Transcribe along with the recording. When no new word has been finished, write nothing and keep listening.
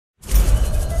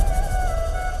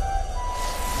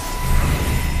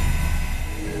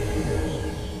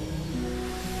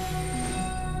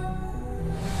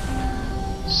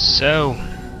So,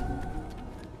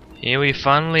 here we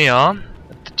finally are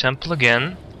at the temple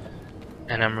again,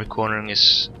 and I'm recording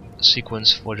this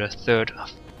sequence for the third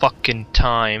fucking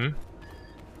time,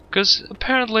 because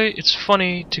apparently it's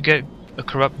funny to get a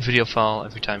corrupt video file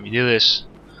every time you do this.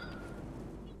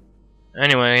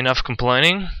 Anyway, enough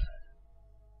complaining.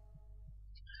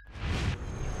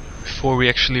 Before we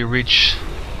actually reach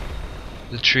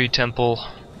the tree temple,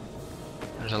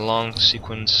 there's a long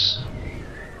sequence of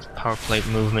power plate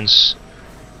movements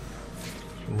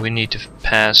we need to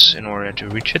pass in order to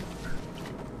reach it.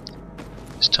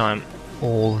 This time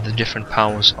all the different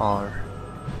powers are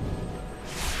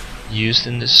used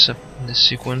in this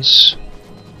sequence,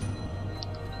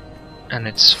 and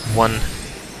it's one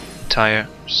entire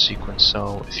sequence,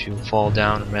 so if you fall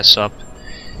down and mess up,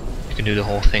 you can do the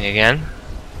whole thing again.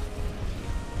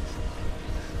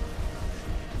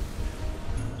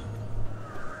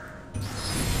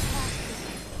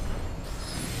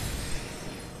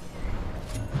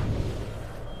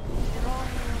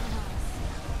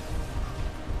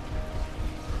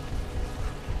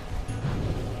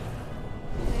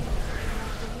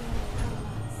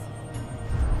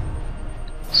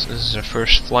 So this is our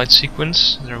first flight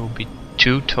sequence. There will be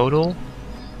 2 total,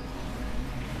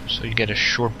 so you get a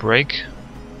short break.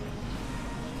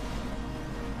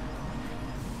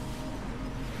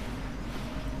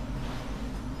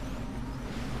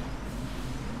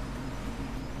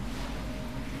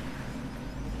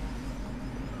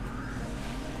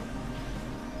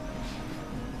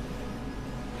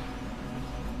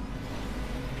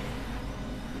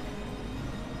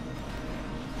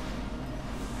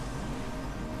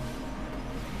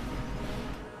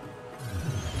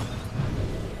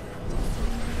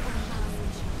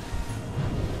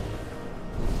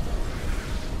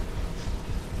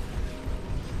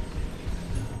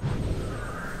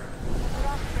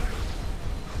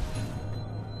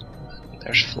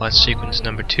 There's flight sequence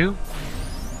number 2.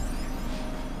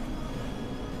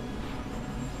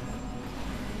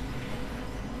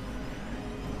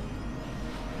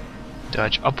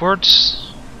 Dodge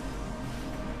upwards.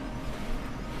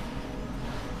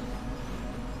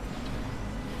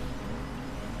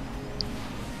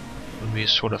 Will be a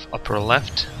sort of upper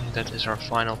left. That is our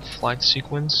final flight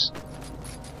sequence.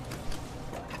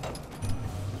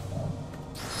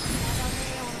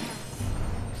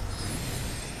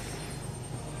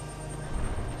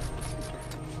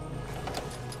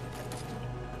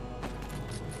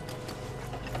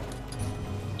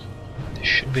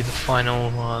 Should be the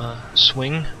final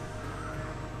swing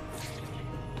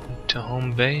to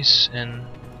home base, and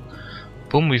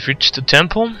boom, we've reached the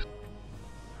temple.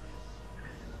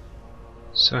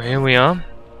 So here we are,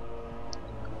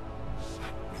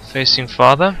 facing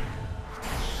Father,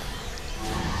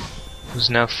 who's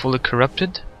now fully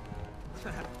corrupted.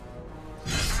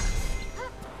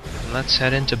 Let's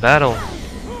head into battle.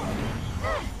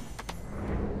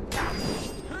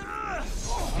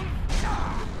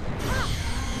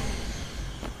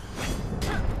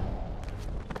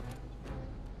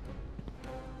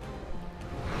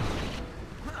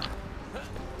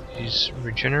 He's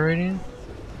regenerating.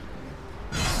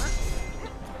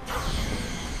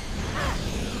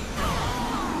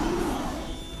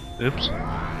 Oops.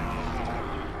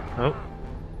 Oh,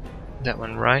 that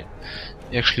went right.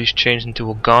 He actually is changed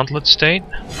into a gauntlet state.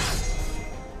 He's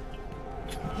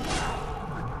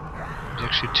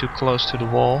actually too close to the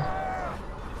wall.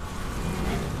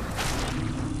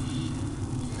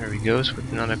 There he goes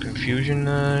with another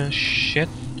confusion shit.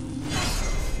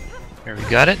 There we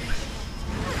got it.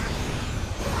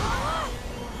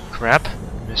 Crap,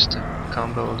 missed the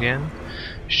combo again.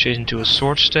 Changed into a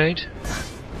sword state.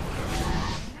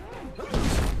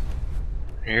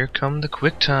 Here come the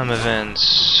quick time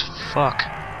events. Fuck.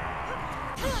 Time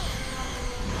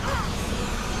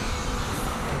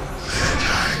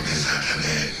is at an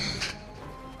end.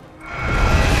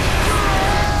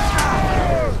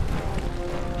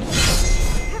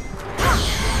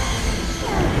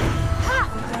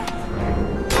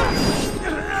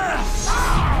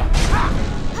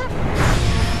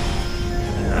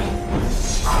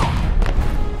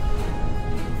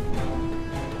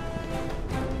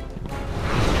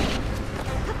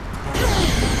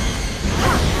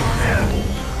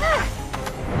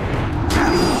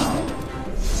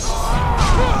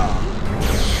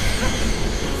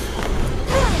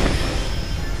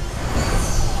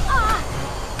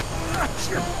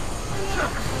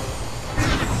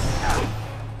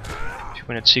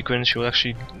 When it's sequence, you'll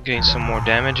actually gain some more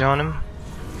damage on him.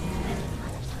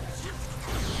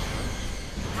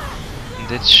 And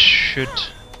this should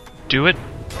do it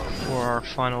for our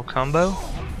final combo.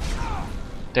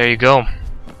 There you go.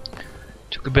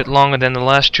 Took a bit longer than the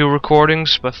last two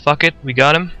recordings, but fuck it, we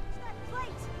got him.